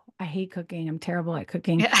 no, I hate cooking. I'm terrible at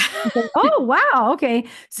cooking. Yeah. I say, oh, wow. Okay.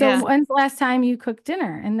 So Yeah. when's the last time you cooked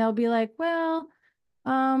dinner? And they'll be like, well,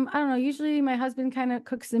 I don't know. Usually my husband kind of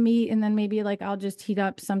cooks the meat, and then maybe like I'll just heat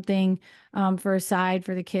up something for a side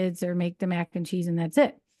for the kids, or make the mac and cheese, and that's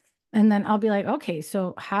it. And then I'll be like, okay,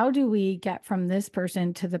 so how do we get from this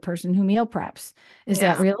person to the person who meal preps? Is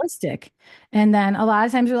that Yeah. realistic? And then a lot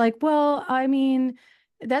of times they're like, well, I mean,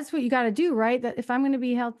 that's what you got to do, right? That if I'm going to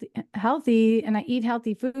be healthy and I eat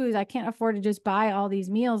healthy foods, I can't afford to just buy all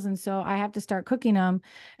these meals. And so I have to start cooking them.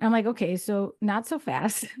 And I'm like, okay, so not so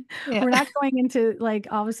fast. Yeah. We're not going into like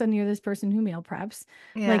all of a sudden you're this person who meal preps.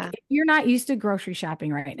 Like Yeah. if you're not used to grocery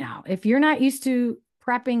shopping right now, if you're not used to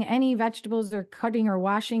prepping any vegetables or cutting or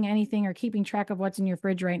washing anything or keeping track of what's in your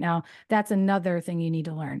fridge right now, that's another thing you need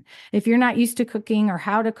to learn. If you're not used to cooking, or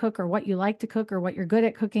how to cook, or what you like to cook, or what you're good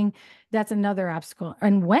at cooking, that's another obstacle.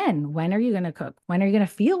 And when are you going to cook? When are you going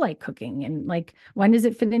to feel like cooking? And like, when does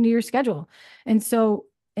it fit into your schedule? And so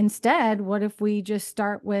instead, what if we just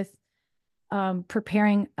start with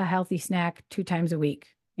preparing a healthy snack 2 times a week,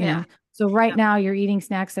 you Yeah. know? So right Yep. now you're eating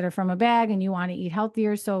snacks that are from a bag and you want to eat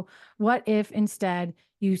healthier. So what if instead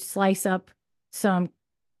you slice up some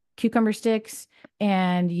cucumber sticks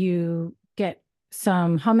and you get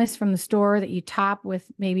some hummus from the store that you top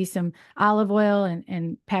with maybe some olive oil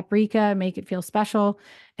and paprika, make it feel special.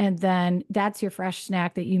 And then that's your fresh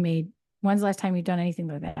snack that you made. When's the last time you've done anything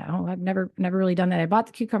like that? Oh, I've never really done that. I bought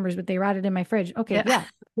the cucumbers, but they rotted in my fridge. Okay, Yeah. yeah.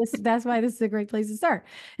 That's why this is a great place to start.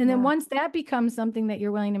 And then Yeah. once that becomes something that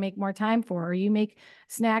you're willing to make more time for, or you make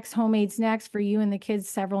snacks, homemade snacks for you and the kids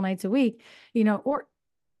several nights a week, or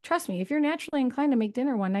trust me, if you're naturally inclined to make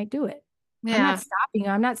dinner one night, do it. I'm not Yeah. stopping you.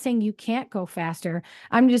 I'm not saying you can't go faster.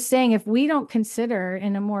 I'm just saying if we don't consider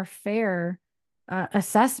in a more fair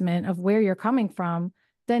assessment of where you're coming from,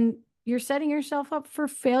 then you're setting yourself up for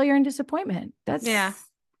failure and disappointment. Yeah.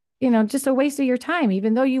 That's, just a waste of your time,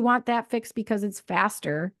 even though you want that fix because it's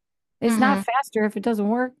faster. It's not Hmm. faster if it doesn't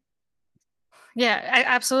work. Yeah,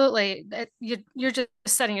 absolutely. You're just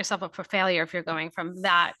setting yourself up for failure if you're going from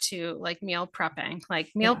that to like meal prepping. Like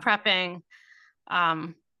meal Yeah. prepping,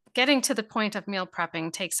 um, getting to the point of meal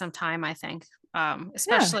prepping takes some time, I think. Yeah.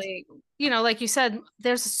 Especially, like you said,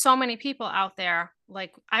 there's so many people out there.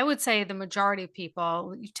 Like I would say the majority of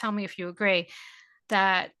people, you tell me if you agree,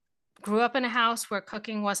 that grew up in a house where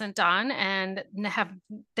cooking wasn't done and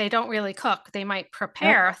they don't really cook. They might Yep.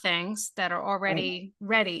 prepare things that are Right. already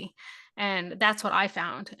ready. And that's what I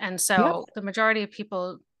found. And Yep. so the majority of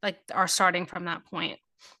people like are starting from that point.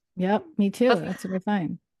 Yep. Me too. But That's what I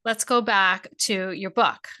find. let's go back to your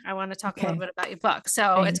book. I want to talk a little Okay. bit about your book.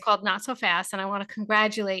 So it's Thank, called Not So Fast, and I want to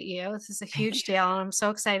congratulate you. This is a thank huge you. deal, and I'm so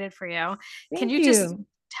excited for you. Can Thank you just you.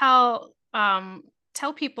 tell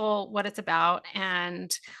people what it's about?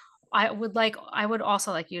 And I would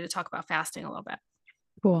also like you to talk about fasting a little bit.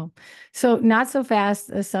 Cool. So, Not So Fast,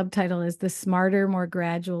 the subtitle is The Smarter, More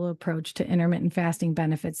Gradual Approach to Intermittent Fasting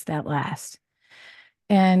Benefits That Last.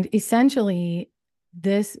 And essentially,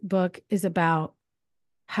 this book is about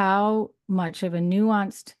how much of a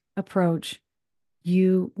nuanced approach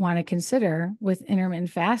you want to consider with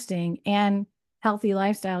intermittent fasting and healthy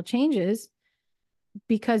lifestyle changes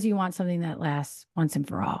because you want something that lasts once and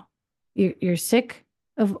for all. You're sick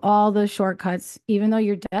of all the shortcuts, even though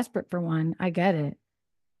you're desperate for one. I get it.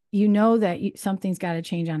 You know that something's got to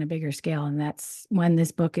change on a bigger scale, and that's when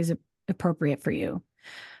this book is appropriate for you.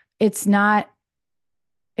 It's not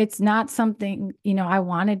something, I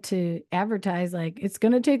wanted to advertise like it's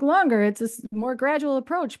going to take longer. It's a more gradual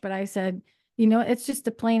approach. But I said, it's just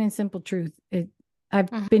a plain and simple truth.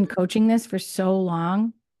 I've been Mhm. coaching this for so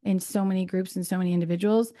long in so many groups and so many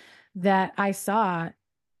individuals that I saw,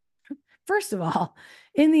 first of all,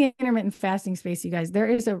 in the intermittent fasting space, you guys, there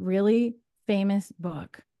is a really famous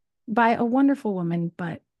book by a wonderful woman,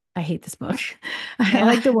 but I hate this book. I Yeah.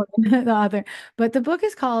 like the woman, the author, but the book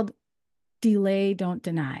is called Delay, Don't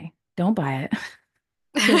Deny. Don't buy it.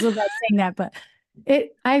 Feels so bad saying that, but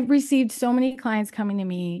I received so many clients coming to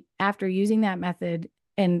me after using that method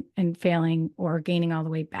and failing or gaining all the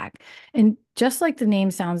weight back. And just like the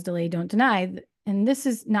name sounds, Delay, Don't Deny. And this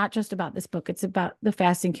is not just about this book, it's about the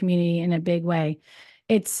fasting community in a big way.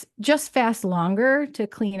 It's just fast longer to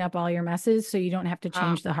clean up all your messes so you don't have to Oh,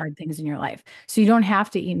 change the hard things in your life. So you don't have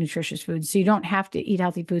to eat nutritious foods. So you don't have to eat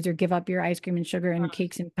healthy foods or give up your ice cream and sugar and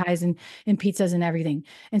cakes and pies and pizzas and everything.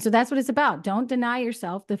 And so that's what it's about. Don't deny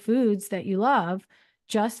yourself the foods that you love,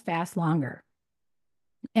 just fast longer.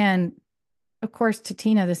 And of course, to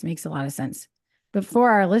Tina, this makes a lot of sense. But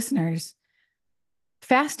for our listeners,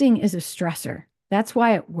 fasting is a stressor. That's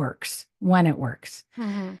why it works when it works.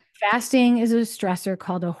 mhm. Fasting is a stressor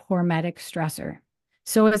called a hormetic stressor.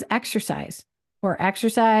 So is exercise or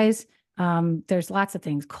exercise. There's lots of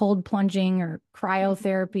things, cold plunging or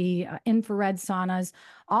cryotherapy, infrared saunas.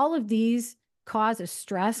 All of these cause a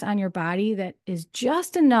stress on your body that is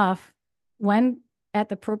just enough when at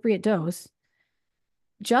the appropriate dose,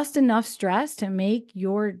 just enough stress to make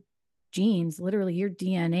your genes, literally your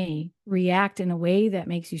DNA, react in a way that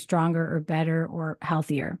makes you stronger or better or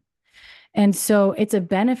healthier. And so it's a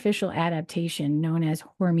beneficial adaptation known as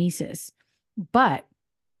hormesis. But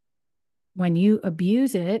when you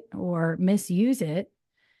abuse it or misuse it,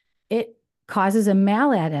 it causes a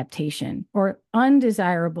maladaptation or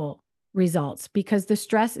undesirable results because the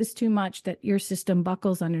stress is too much that your system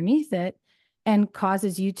buckles underneath it and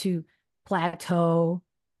causes you to plateau,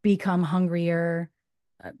 become hungrier.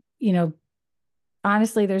 Uh, you know,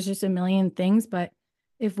 honestly, there's just a million things, but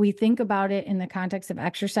if we think about it in the context of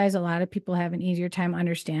exercise, a lot of people have an easier time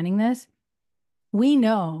understanding this. We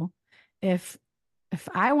know if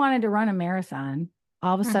I wanted to run a marathon,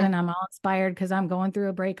 All of a Mhm. sudden I'm all inspired because I'm going through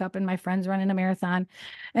a breakup and my friend's running a marathon.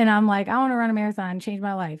 And I'm like, I want to run a marathon and change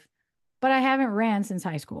my life. But I haven't ran since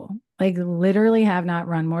high school. Like literally have not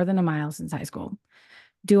run more than a mile since high school.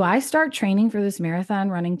 Do I start training for this marathon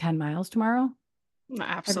running 10 miles tomorrow? No,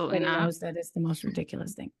 absolutely Everybody not. knows that it's the most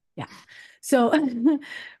ridiculous thing. Yeah. So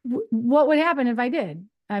what would happen if I did?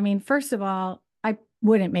 I mean, first of all, I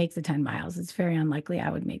wouldn't make the 10 miles. It's very unlikely I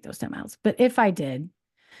would make those 10 miles. But if I did,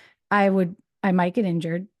 I might get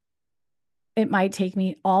injured. It might take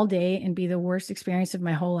me all day and be the worst experience of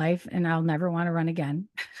my whole life, and I'll never want to run again.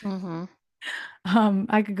 Mhm.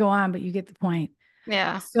 I could go on, but you get the point.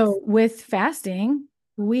 Yeah. So with fasting,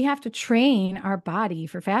 we have to train our body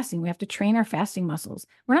for fasting. We have to train our fasting muscles.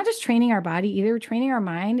 We're not just training our body either, we're training our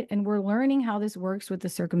mind, and we're learning how this works with the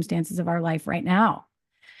circumstances of our life right now.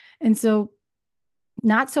 And so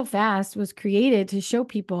Not So Fast was created to show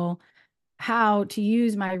people how to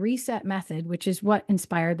use my reset method, which is what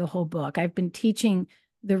inspired the whole book. I've been teaching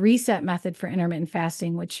the reset method for intermittent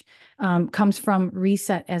fasting, which comes from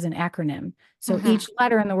reset as an acronym. So Mhm. each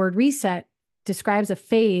letter in the word reset describes a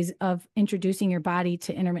phase of introducing your body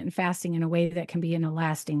to intermittent fasting in a way that can be in a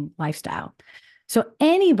lasting lifestyle. So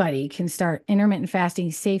anybody can start intermittent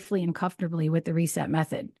fasting safely and comfortably with the reset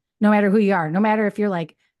method, no matter who you are, no matter if you're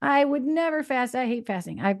like, I would never fast. I hate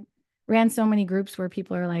fasting. I ran so many groups where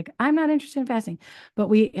people are like, I'm not interested in fasting, but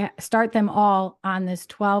we start them all on this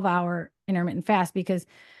 12-hour intermittent fast because,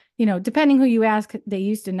 depending who you ask, they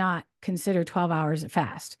used to not consider 12 hours a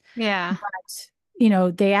fast. Yeah.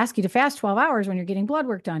 But, they ask you to fast 12 hours when you're getting blood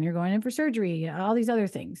work done, you're going in for surgery, all these other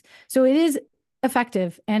things. So it is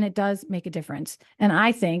effective and it does make a difference. And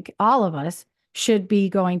I think all of us should be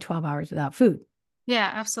going 12 hours without food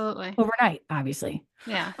Yeah, absolutely. overnight, obviously.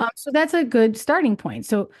 Yeah. So that's a good starting point.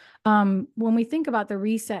 So when we think about the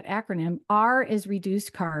reset acronym, R is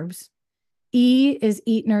reduce carbs, E is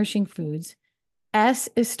eat nourishing foods, S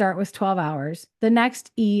is start with 12 hours. The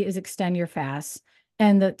next E is extend your fast,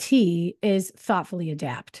 and the T is thoughtfully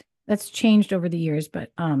adapt. That's changed over the years,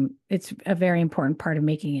 but it's a very important part of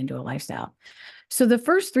making it into a lifestyle. So the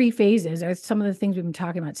first three phases are some of the things we've been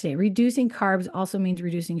talking about today. Reducing carbs also means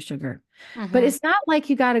reducing sugar. But Mhm. it's not like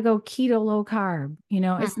you got to go keto low carb. It's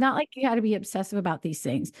Mhm. not like you got to be obsessive about these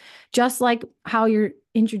things. Just like how you're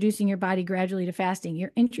introducing your body gradually to fasting,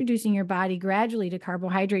 you're introducing your body gradually to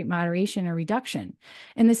carbohydrate moderation or reduction.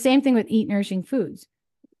 And the same thing with eat nourishing foods.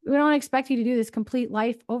 We don't expect you to do this complete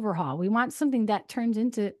life overhaul. We want something that turns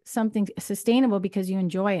into something sustainable because you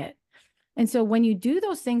enjoy it. And so when you do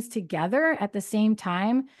those things together at the same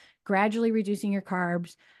time, gradually reducing your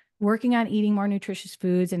carbs, working on eating more nutritious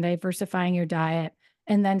foods and diversifying your diet,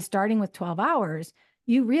 and then starting with 12 hours,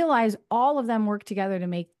 you realize all of them work together to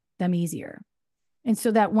make them easier. And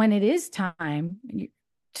so that when it is time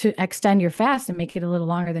to extend your fast and make it a little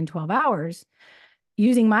longer than 12 hours,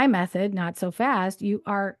 using my method, not so fast, you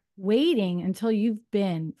are waiting until you've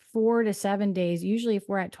been 4 to 7 days. Usually, if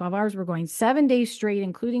we're at 12 hours, we're going 7 days straight,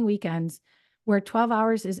 including weekends, where 12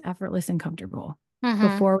 hours is effortless and comfortable Mhm.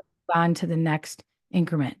 before we move on to the next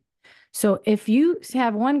increment. So if you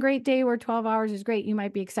have one great day where 12 hours is great, you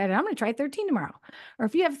might be excited. I'm going to try 13 tomorrow. Or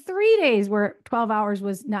if you have 3 days where 12 hours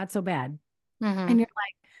was not so bad, Mhm. and you're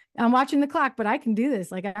like, I'm watching the clock, but I can do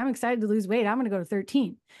this. Like, I'm excited to lose weight. I'm going to go to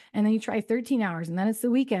 13. And then you try 13 hours, and then it's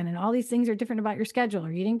the weekend, and all these things are different about your schedule,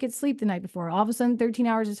 or you didn't get sleep the night before. All of a sudden, 13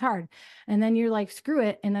 hours is hard. And then you're like, screw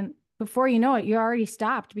it. And then before you know it, you're already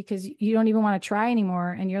stopped because you don't even want to try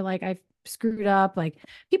anymore. And you're like, I've screwed up. Like,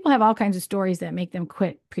 people have all kinds of stories that make them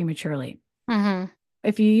quit prematurely. Mhm.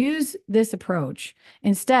 If you use this approach,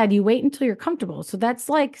 instead, you wait until you're comfortable. So that's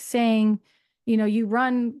like saying, you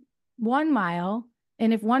run 1 mile,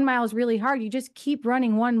 and if 1 mile is really hard, you just keep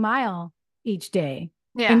running 1 mile each day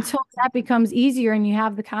Yeah. until that becomes easier and you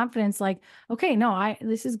have the confidence like, okay, no,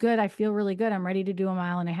 this is good. I feel really good. I'm ready to do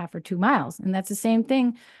 1.5 miles or 2 miles. And that's the same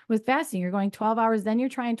thing with fasting. You're going 12 hours, then you're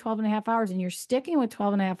trying 12 and a half hours, and you're sticking with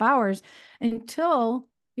 12 and a half hours until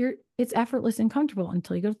it's effortless and comfortable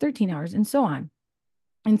until you go to 13 hours and so on.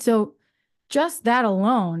 And so just that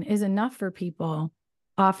alone is enough for people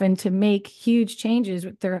often to make huge changes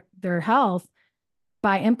with their health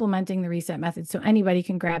by implementing the reset method. So anybody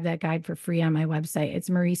can grab that guide for free on my website. It's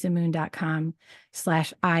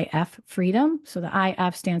marisamoon.com/IF freedom. So the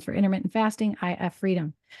IF stands for intermittent fasting, IF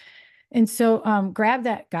freedom. And so grab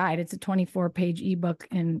that guide. It's a 24-page ebook,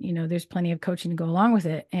 and there's plenty of coaching to go along with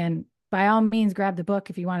it. And by all means, grab the book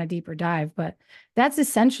if you want a deeper dive. But that's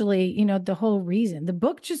essentially, the whole reason. The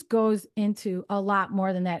book just goes into a lot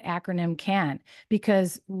more than that acronym can,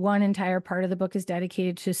 because one entire part of the book is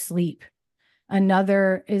dedicated to sleep.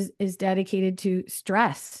 Another is dedicated to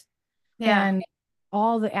stress. Yeah. And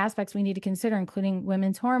all the aspects we need to consider, including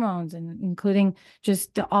women's hormones and including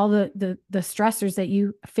just all the stressors that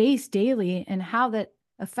you face daily and how that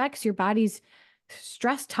affects your body's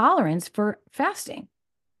stress tolerance for fasting.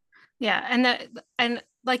 Yeah, and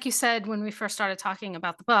like you said when we first started talking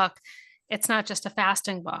about the book, it's not just a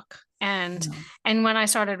fasting book. And No. and when I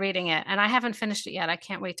started reading it, and I haven't finished it yet, I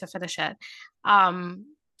can't wait to finish it.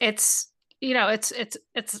 It's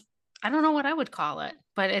it's I don't know what I would call it,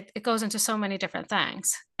 but it goes into so many different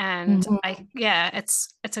things. And Mhm. I yeah,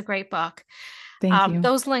 it's a great book. Thank you.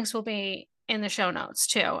 Those links will be in the show notes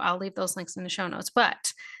too. I'll leave those links in the show notes.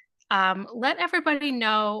 But let everybody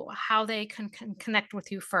know how they can connect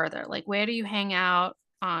with you further. Like, where do you hang out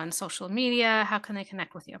on social media? How can they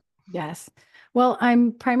connect with you? Yes. Well,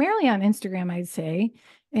 I'm primarily on Instagram, I'd say.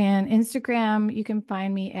 And Instagram, you can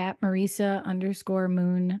find me at Marisa underscore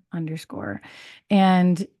moon underscore.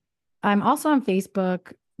 And I'm also on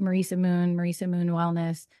Facebook, Marisa Moon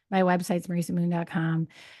Wellness. My website's marisamoon.com.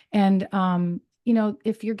 And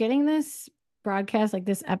if you're getting this broadcast, like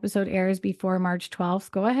this episode airs before March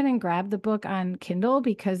 12th, go ahead and grab the book on Kindle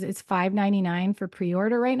because it's $5.99 for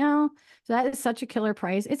pre-order right now. So that is such a killer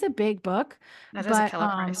price. It's a big book, That is a but killer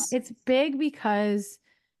price. it's big because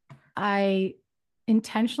I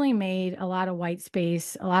intentionally made a lot of white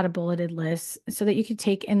space, a lot of bulleted lists so that you could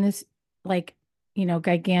take in this like,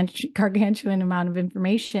 gargantuan amount of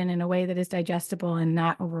information in a way that is digestible and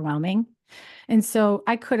not overwhelming. And so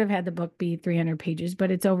I could have had the book be 300 pages,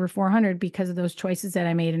 but it's over 400 because of those choices that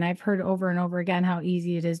I made. And I've heard over and over again how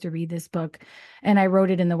easy it is to read this book. And I wrote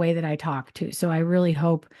it in the way that I talk too. So I really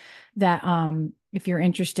hope that if you're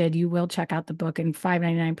interested, you will check out the book, and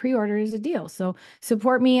 $5.99 pre-order is a deal. So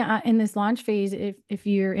support me in this launch phase if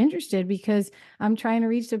you're interested, because I'm trying to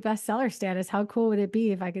reach the bestseller status. How cool would it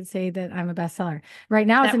be if I could say that I'm a bestseller? Right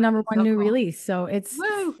now, it's That a would number be one so new cool. release. So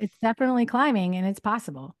Woo! it's definitely climbing and it's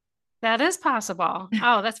possible. That is possible.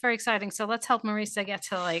 Oh, that's very exciting. So let's help Marisa get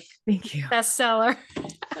to like Thank you. bestseller.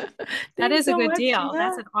 That Thanks is a so good much, deal.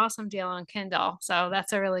 That's Tina. an awesome deal on Kindle. So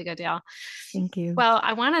that's a really good deal. Thank you. Well,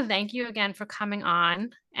 I want to thank you again for coming on,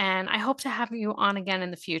 and I hope to have you on again in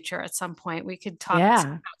the future at some point. We could talk Yeah.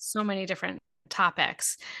 about so many different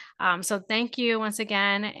topics. So thank you once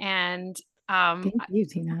again. And Thank you,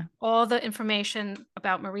 Tina. all the information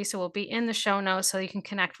about Marisa will be in the show notes so you can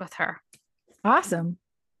connect with her. Awesome.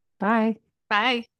 Bye. Bye.